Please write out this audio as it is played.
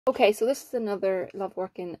Okay, so this is another love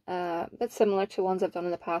working, bit similar to ones I've done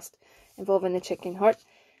in the past involving the chicken heart.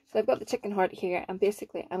 So I've got the chicken heart here, and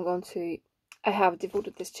basically I have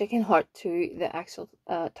devoted this chicken heart to the actual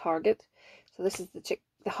target. So this is the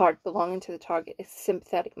heart belonging to the target. It's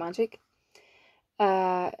sympathetic magic.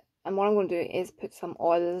 And what I'm going to do is put some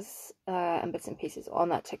oils and bits and pieces on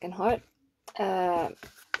that chicken heart, so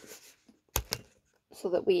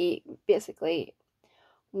that we basically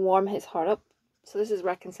warm his heart up. So this is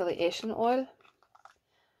reconciliation oil.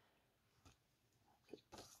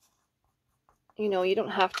 You know, you don't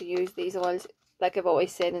have to use these oils. Like I've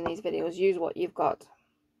always said in these videos, use what you've got.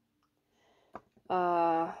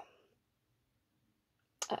 Like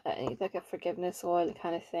a forgiveness oil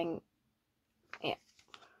kind of thing. Yeah.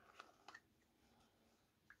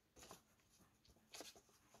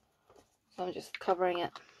 So I'm just covering it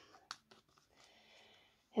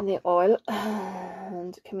in the oil.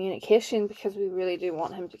 And communication, because we really do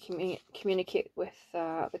want him to communicate with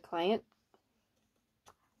the client.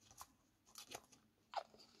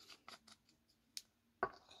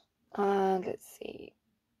 And let's see.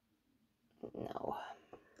 No.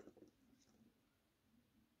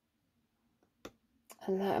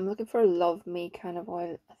 And I'm looking for a love me kind of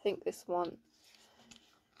oil. I think this one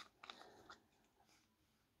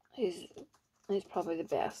is probably the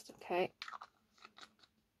best. Okay.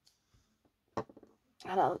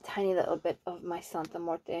 And a tiny little bit of my Santa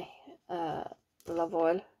Muerte love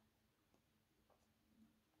oil.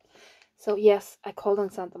 So yes, I called on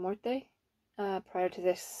Santa Muerte prior to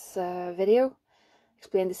this video,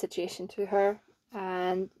 explained the situation to her,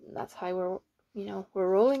 and that's how we're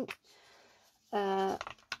rolling. There's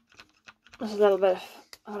a little bit of,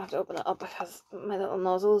 I'm gonna have to open it up because my little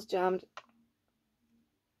nozzle is jammed.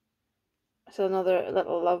 So another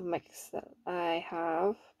little love mix that I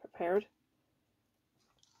have prepared.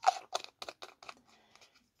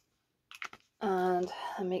 And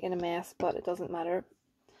I'm making a mess, but it doesn't matter.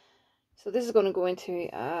 So this is going to go into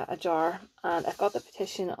a jar, and I've got the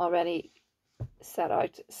petition already set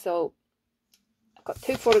out. So I've got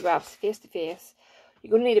two photographs face to face.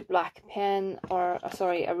 You're going to need a black pen, or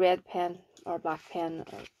sorry, a red pen or a black pen,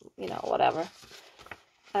 or whatever.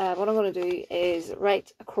 What I'm going to do is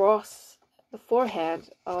write across the forehead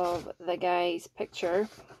of the guy's picture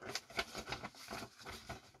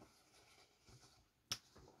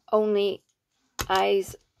only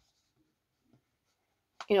eyes,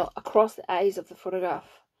 across the eyes of the photograph,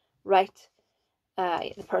 write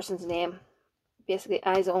the person's name. Basically,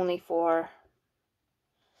 eyes only for,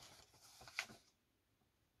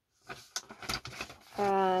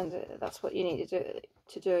 and that's what you need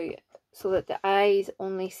to do, so that the eyes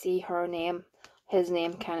only see her name, his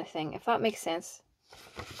name, kind of thing, if that makes sense.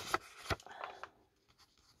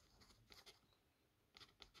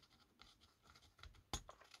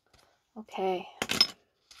 Okay.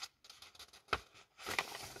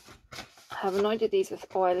 I have anointed these with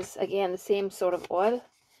oils, again the same sort of oil,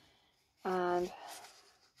 and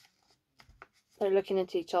they're looking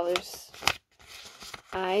into each other's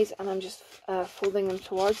eyes, and I'm just folding them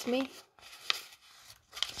towards me,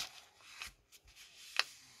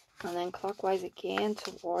 and then clockwise again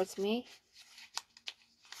towards me.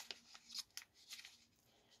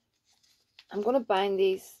 I'm going to bind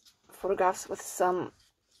these photographs with some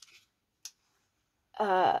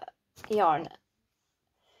yarn.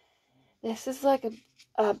 This is like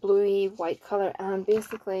a bluey white color, and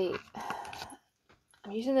basically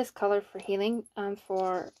I'm using this color for healing and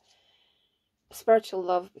for spiritual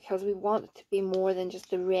love, because we want it to be more than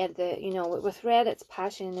just the red. With red it's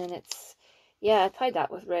passion, and it's, yeah, I tied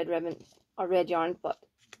that with red ribbon or red yarn, but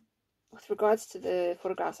with regards to the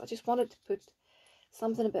photographs, I just wanted to put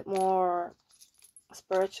something a bit more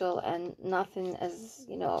spiritual and nothing as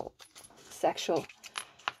sexual.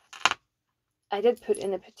 I did put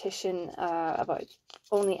in a petition about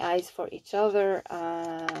only eyes for each other,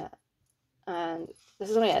 and this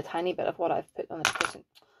is only a tiny bit of what I've put on the petition.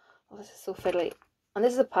 Oh, this is so fiddly. And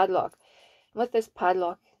this is a padlock. With this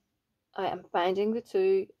padlock, I am binding the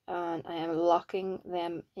two, and I am locking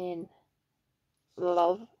them in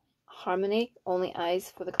love, harmony, only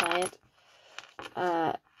eyes for the client,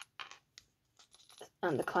 and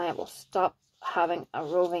the client will stop having a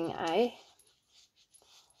roving eye.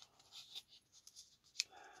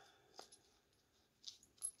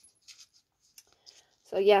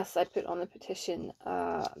 So yes, I put on the petition,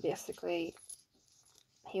 basically,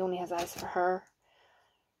 he only has eyes for her.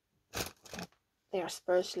 They are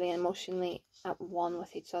spiritually and emotionally at one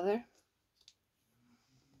with each other.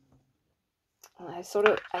 And I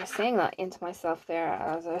was saying that into myself there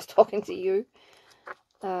as I was talking to you.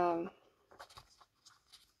 There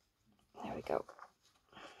we go.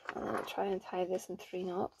 to try and tie this in 3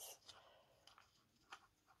 knots.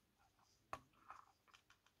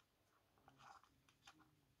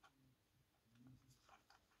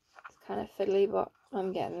 It's kind of fiddly, but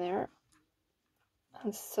I'm getting there.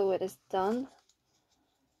 And so it is done.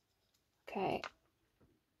 Okay.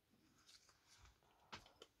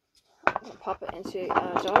 I'm going to pop it into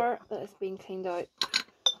a jar that is being cleaned out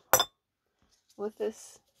with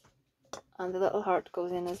this. And the little heart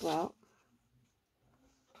goes in as well.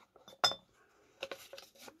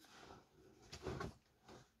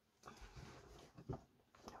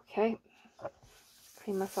 Okay.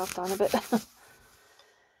 Clean myself down a bit.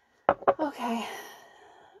 Okay.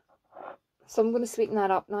 So I'm going to sweeten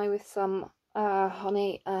that up now with some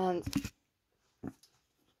honey, and I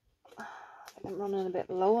think I'm running a bit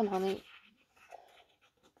low on honey.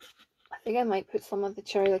 I think I might put some of the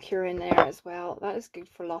cherry liqueur in there as well. That is good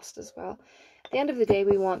for lust as well. At the end of the day,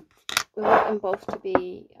 we want them both to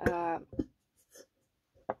be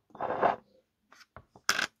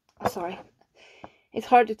sorry, it's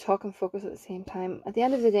hard to talk and focus at the same time. At the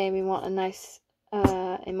end of the day, we want a nice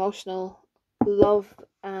emotional love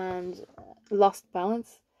and lust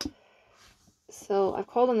balance. So I've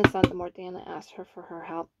called on the Santa Morte and I asked her for her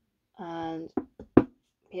help, and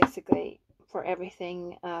basically for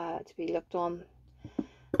everything to be looked on,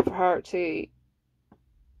 for her to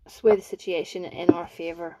sway the situation in our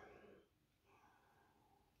favour.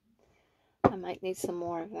 I might need some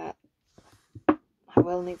more of that. I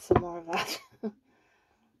will need some more of that.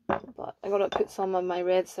 But I gotta put some of my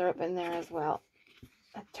red syrup in there as well.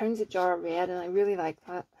 It turns the jar red and I really like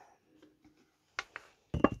that.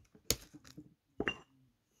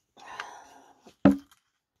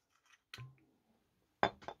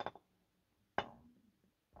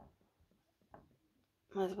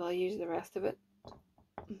 Might as well use the rest of it.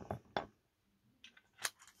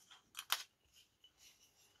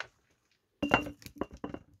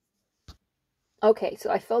 Okay, so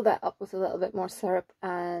I filled that up with a little bit more syrup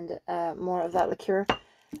and more of that liqueur.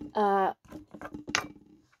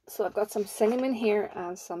 So I've got some cinnamon here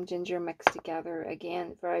and some ginger mixed together.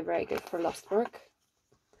 Again, very, very good for lust work.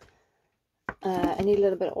 I need a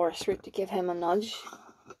little bit of orris root to give him a nudge.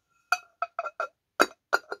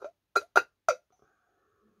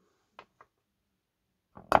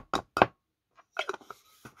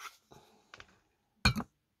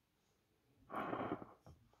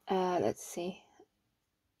 Let's see.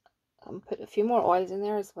 I'll put a few more oils in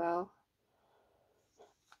there as well.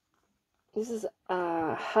 This is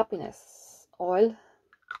happiness oil.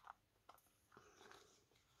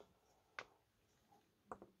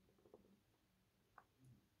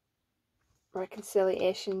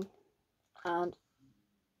 Reconciliation, and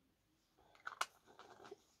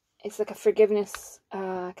it's like a forgiveness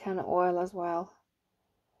kind of oil as well.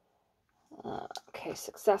 Okay,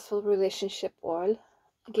 successful relationship oil.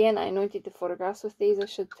 Again, I anointed the photographs with these, I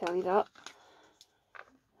should tell you that.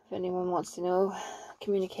 If anyone wants to know,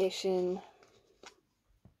 communication.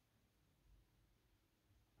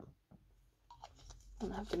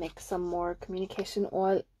 I'll have to make some more communication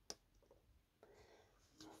oil.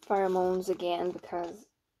 Pheromones again, because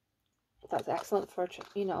that's excellent for,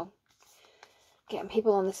 you know, getting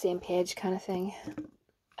people on the same page kind of thing.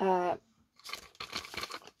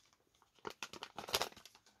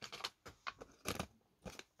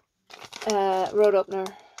 Road opener.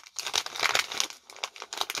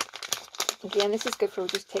 Again, this is good for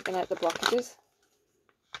just taking out the blockages.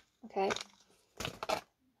 Okay.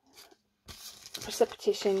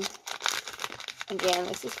 Precipitation. Again,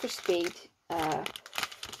 this is for speed.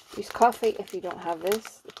 Use coffee if you don't have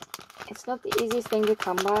this. It's not the easiest thing to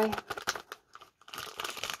come by.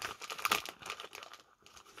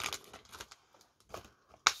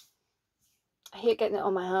 I hate getting it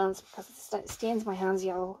on my hands because it stains my hands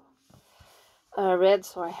yellow. Red,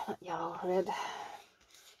 sorry, not yellow, red.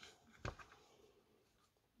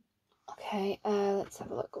 Okay, let's have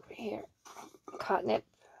a look over here. Catnip.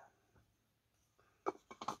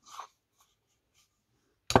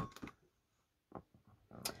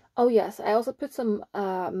 Oh yes, I also put some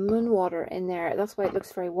moon water in there. That's why it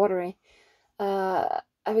looks very watery. I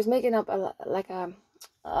was making up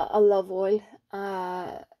a love oil,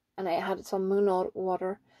 and I had some moon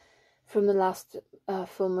water from the last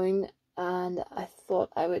full moon, and I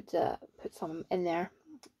thought I would put some in there.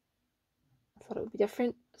 I thought it would be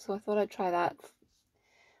different, so I thought I'd try that.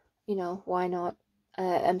 You know, why not?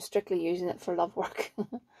 I'm strictly using it for love work.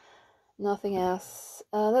 Nothing else.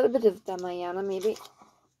 A little bit of Damayana maybe.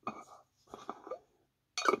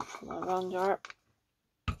 My wrong jar.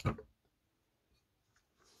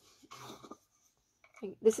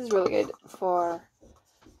 This is really good for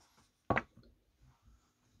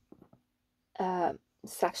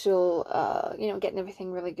sexual, getting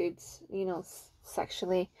everything really good,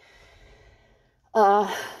 sexually.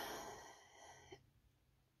 But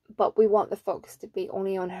we want the focus to be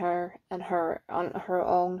only on her and on her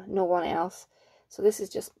own, no one else. So this is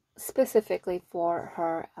just specifically for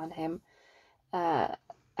her and him. I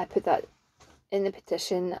put that in the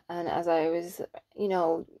petition, and as I was,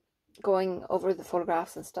 going over the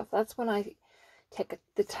photographs and stuff, that's when I take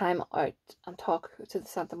the time out and talk to the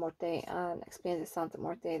Santa Muerte and explain to Santa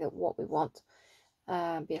Muerte that what we want,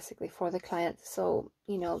 basically for the client. So,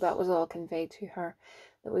 that was all conveyed to her,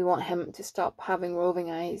 that we want him to stop having roving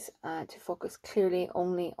eyes, to focus clearly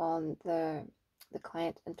only on the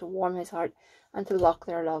client, and to warm his heart and to lock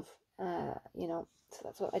their love, so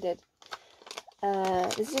that's what I did.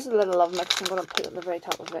 This is just a little love mix I'm going to put at the very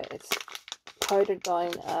top of it. It's powdered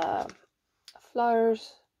down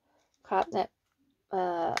flowers, catnip,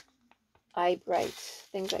 eye bright,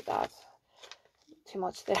 things like that. Too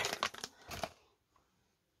much there.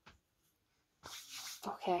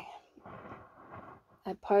 Okay.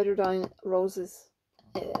 I powdered down roses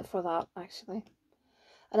for that, actually.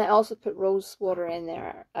 And I also put rose water in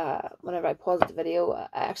there. Whenever I paused the video, I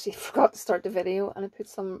actually forgot to start the video, and I put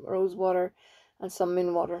some rose water and some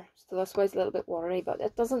moon water. So that's why it's a little bit watery, but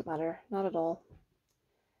it doesn't matter, not at all.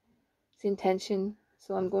 It's the intention.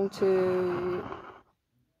 So I'm going to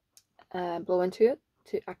blow into it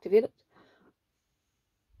to activate it.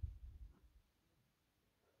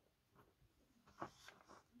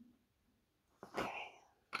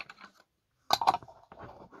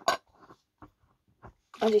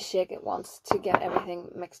 I'll just shake it once to get everything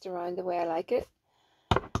mixed around the way I like it.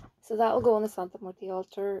 So that will go on the Santa Muerte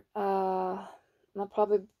altar. I'll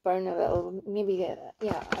probably burn a little, maybe,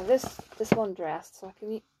 yeah, this one dressed, so I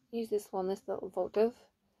can use this little votive.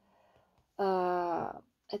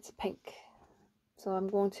 It's pink, so I'm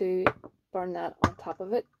going to burn that on top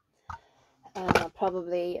of it. And I'll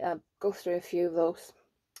probably go through a few of those.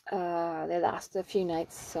 They last a few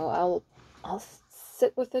nights, so I'll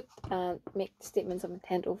sit with it and make statements of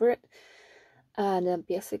intent over it, and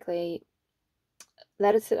basically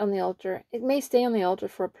let it sit on the altar. It may stay on the altar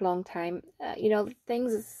for a prolonged time.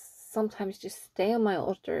 Things sometimes just stay on my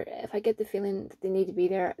altar. If I get the feeling that they need to be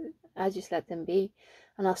there, I just let them be,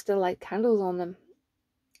 and I'll still light candles on them.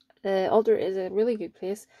 The altar is a really good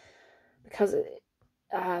place because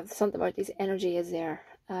Santa Muerte's energy is there.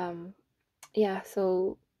 Yeah,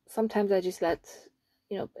 so sometimes I just let,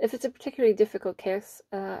 if it's a particularly difficult case,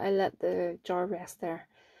 I let the jar rest there.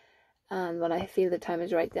 And when I feel the time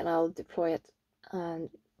is right, then I'll deploy it. And,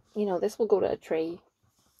 this will go to a tree.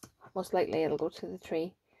 Most likely it'll go to the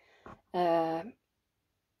tree. I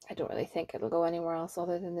don't really think it'll go anywhere else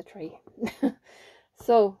other than the tree.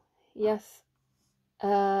 So, yes.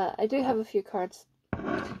 I do have a few cards.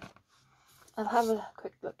 I'll have a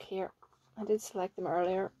quick look here. I did select them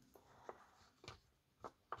earlier.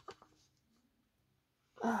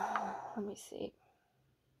 Let me see.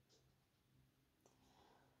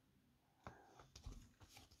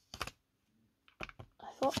 I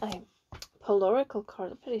thought I pulled oracle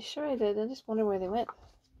cards. I'm pretty sure I did. I just wonder where they went.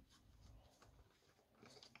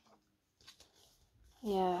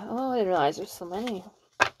 Yeah. Oh, I didn't realize there's so many.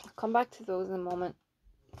 I'll come back to those in a moment.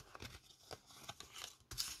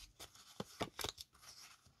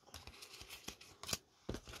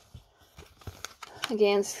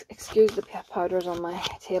 Again, excuse the powders on my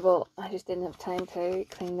table. I just didn't have time to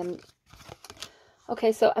clean them.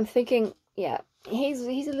 Okay, so I'm thinking, yeah, he's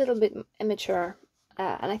a little bit immature,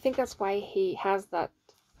 and I think that's why he has that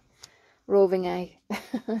roving eye.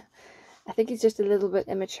 I think he's just a little bit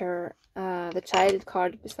immature. The child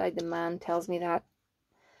card beside the man tells me that.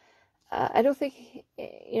 I don't think,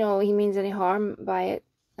 he means any harm by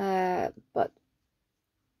it, but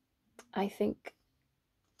I think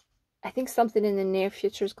something in the near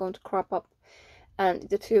future is going to crop up, and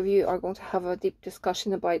the two of you are going to have a deep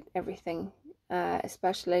discussion about everything,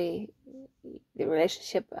 especially the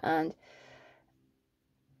relationship. And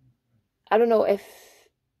I don't know if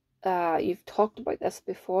you've talked about this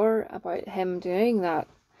before, about him doing that.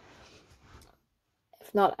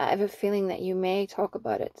 If not, I have a feeling that you may talk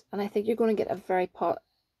about it, and I think you're going to get a very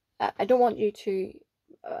I don't want you to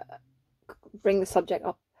bring the subject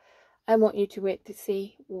up. I want you to wait to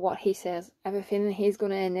see what he says. I have a feeling he's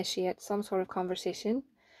going to initiate some sort of conversation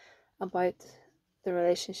about the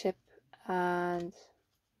relationship, and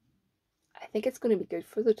I think it's going to be good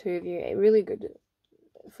for the two of you. Really good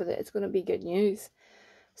it's going to be good news.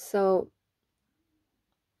 So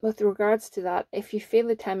with regards to that, if you feel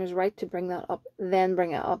the time is right to bring that up, then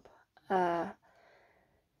bring it up.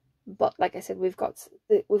 But like I said, we've got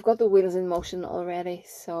the wheels in motion already,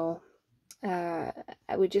 so I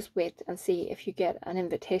would just wait and see if you get an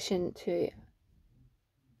invitation to,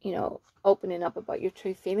 you know, opening up about your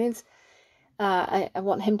true feelings. I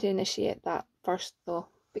want him to initiate that first, though,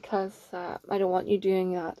 because I don't want you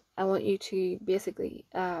doing that. I want you to basically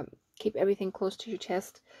keep everything close to your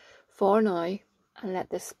chest for now and let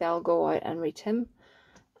this spell go out and reach him.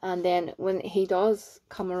 And then when he does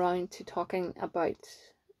come around to talking about,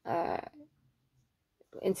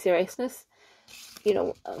 in seriousness, you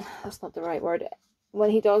know, that's not the right word. When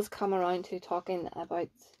he does come around to talking about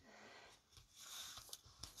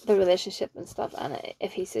the relationship and stuff, and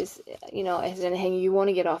if he says, you know, is there anything you want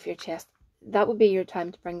to get off your chest, that would be your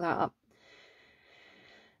time to bring that up.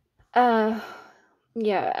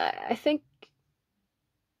 Yeah, I think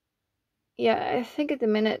at the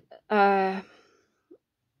minute, yeah,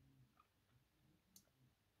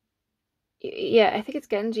 I think it's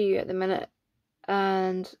getting to you at the minute,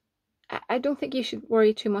 and I don't think you should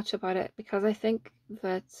worry too much about it, because I think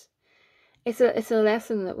that it's a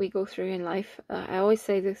lesson that we go through in life. I always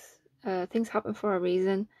say this, things happen for a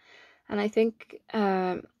reason, and I think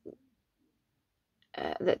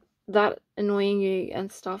that annoying you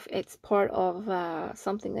and stuff, it's part of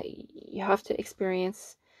something that you have to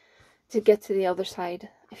experience to get to the other side,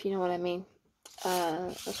 if you know what I mean.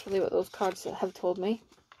 That's really what those cards have told me.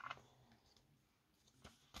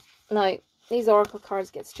 Now, these oracle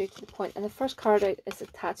cards get straight to the point, and the first card out is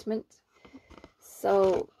attachment.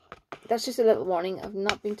 So that's just a little warning of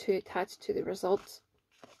not being too attached to the results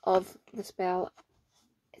of the spell.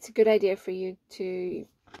 It's a good idea for you to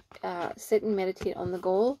sit and meditate on the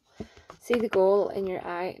goal. See the goal in your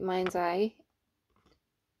mind's eye.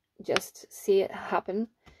 Just see it happen.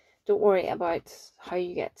 Don't worry about how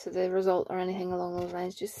you get to the result or anything along those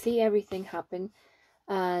lines. Just see everything happen.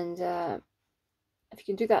 And if you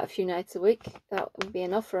can do that a few nights a week, that would be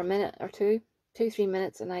enough for a minute or 2-3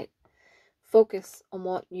 minutes a night. Focus on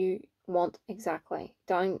what you want exactly,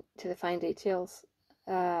 down to the fine details.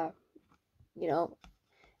 You know,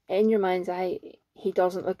 in your mind's eye, he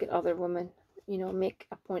doesn't look at other women. You know, make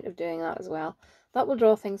a point of doing that as well. That will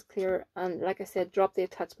draw things clear. And like I said, drop the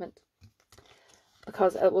attachment,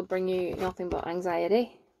 because it will bring you nothing but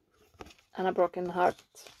anxiety and a broken heart.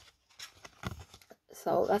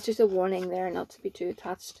 So that's just a warning there, not to be too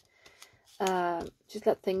attached. Just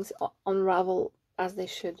let things unravel as they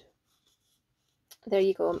should. There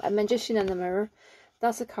you go. A magician in the mirror.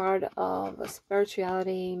 That's a card of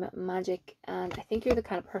spirituality, magic, and I think you're the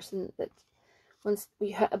kind of person that once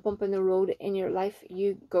you hit a bump in the road in your life,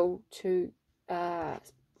 you go to,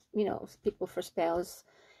 you know, people for spells.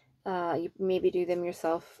 You maybe do them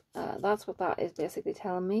yourself. That's what that is basically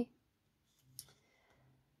telling me.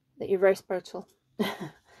 That you're very spiritual.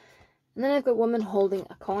 And then I've got woman holding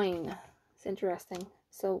a coin. It's interesting.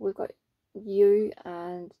 So we've got you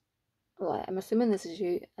and, well, I'm assuming this is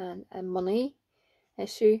you, and a money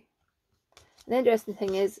issue. The interesting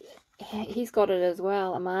thing is, he's got it as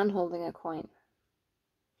well, a man holding a coin.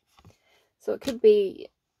 So it could be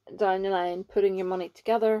down the line, putting your money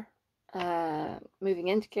together, moving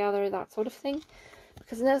in together, that sort of thing.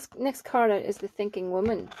 Because the next card out is the thinking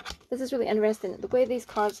woman. This is really interesting. The way these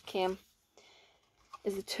cards came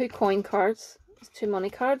is the 2 coin cards. It's 2 money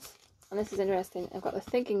cards. And this is interesting. I've got the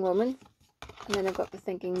thinking woman, and then I've got the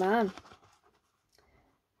thinking man.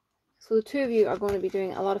 So the 2 of you are going to be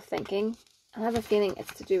doing a lot of thinking. I have a feeling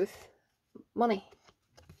it's to do with money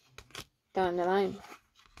down the line.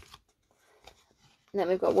 And then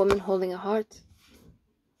we've got woman holding a heart.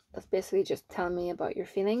 That's basically just telling me about your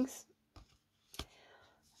feelings.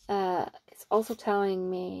 It's also telling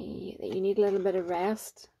me that you need a little bit of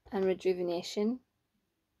rest and rejuvenation.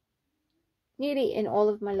 Nearly in all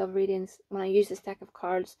of my love readings, when I use this deck of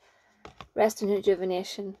cards, rest and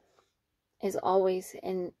rejuvenation is always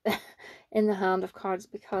in in the hand of cards,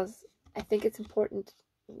 because I think it's important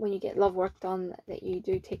when you get love work done that you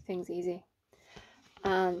do take things easy.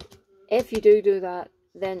 And if you do that,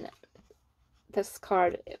 then this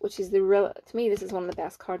card, which is to me, this is one of the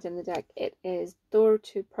best cards in the deck. It is door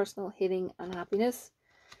to personal healing and happiness.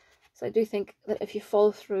 So I do think that if you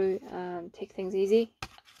follow through and take things easy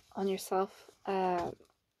on yourself,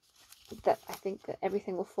 that I think that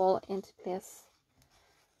everything will fall into place.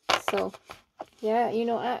 So yeah, you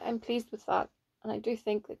know, I'm pleased with that, and I do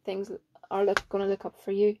think that things are going to look up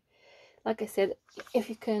for you. Like I said, if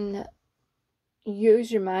you can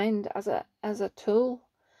use your mind as a tool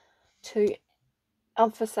to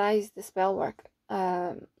emphasize the spell work,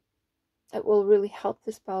 it will really help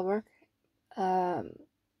the spell work to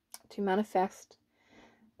manifest.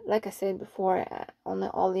 Like I said before, on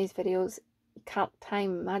all these videos, you can't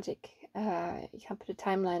time magic. You can't put a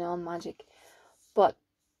timeline on magic, but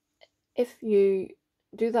if you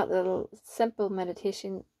do that little simple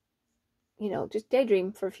meditation, you know, just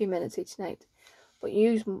daydream for a few minutes each night, but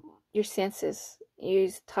use your senses,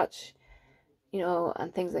 use touch, you know,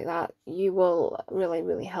 and things like that, you will really,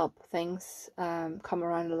 really help things come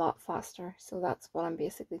around a lot faster. So that's what I'm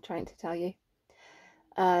basically trying to tell you.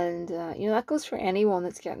 And, you know, that goes for anyone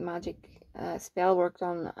that's getting magic spell work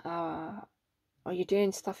done, or you're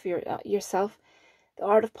doing stuff for yourself. The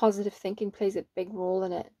art of positive thinking plays a big role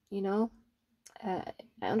in it, you know. I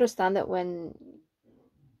understand that when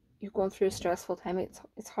you're going through a stressful time,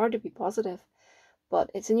 it's hard to be positive, but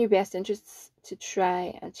it's in your best interests to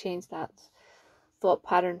try and change that thought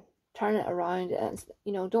pattern, turn it around, and,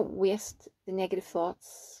 you know, don't waste the negative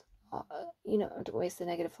thoughts. You know, don't waste the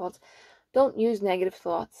negative thoughts. Don't use negative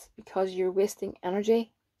thoughts, because you're wasting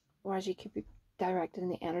energy, whereas you could be directing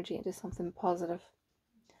the energy into something positive.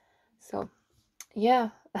 So, yeah,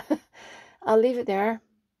 I'll leave it there.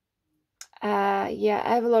 Yeah,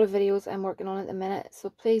 I have a lot of videos I'm working on at the minute, so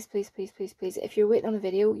please, please, please, please, please, if you're waiting on a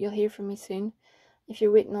video, you'll hear from me soon. If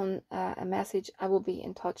you're waiting on a message, I will be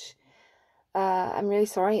in touch. I'm really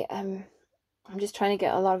sorry. I'm just trying to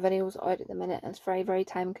get a lot of videos out at the minute, and it's very, very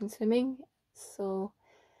time consuming. So,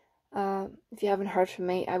 if you haven't heard from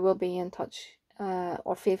me, I will be in touch,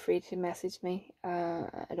 or feel free to message me.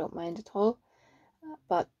 I don't mind at all.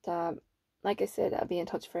 But like I said, I'll be in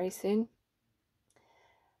touch very soon.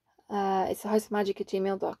 It's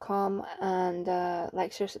thehouseofmagick@gmail.com, and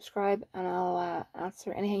like, share, subscribe, and I'll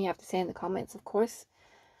answer anything you have to say in the comments, of course.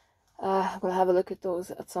 I'm going to have a look at those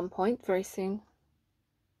at some point very soon.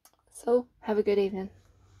 So, have a good evening.